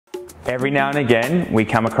Every now and again, we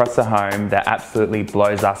come across a home that absolutely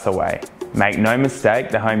blows us away. Make no mistake,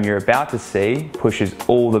 the home you're about to see pushes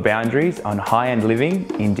all the boundaries on high-end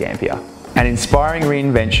living in Dampier. An inspiring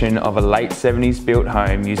reinvention of a late 70s built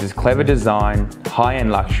home uses clever design,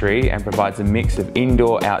 high-end luxury, and provides a mix of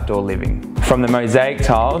indoor-outdoor living. From the mosaic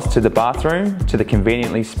tiles to the bathroom to the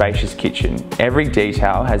conveniently spacious kitchen, every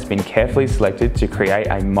detail has been carefully selected to create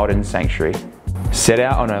a modern sanctuary. Set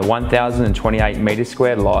out on a 1,028 metre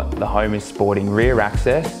square lot, the home is sporting rear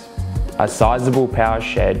access, a sizable power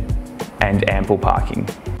shed, and ample parking.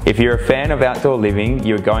 If you're a fan of outdoor living,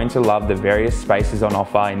 you're going to love the various spaces on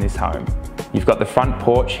offer in this home. You've got the front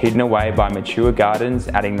porch hidden away by mature gardens,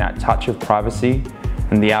 adding that touch of privacy,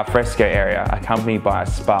 and the alfresco area accompanied by a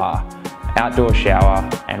spa, outdoor shower,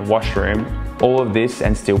 and washroom. All of this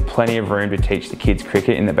and still plenty of room to teach the kids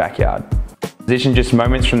cricket in the backyard. Positioned just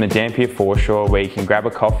moments from the Dampier foreshore, where you can grab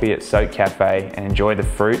a coffee at Soak Cafe and enjoy the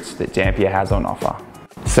fruits that Dampier has on offer.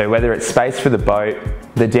 So whether it's space for the boat,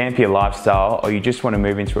 the Dampier lifestyle, or you just want to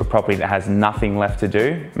move into a property that has nothing left to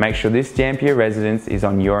do, make sure this Dampier residence is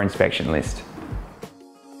on your inspection list.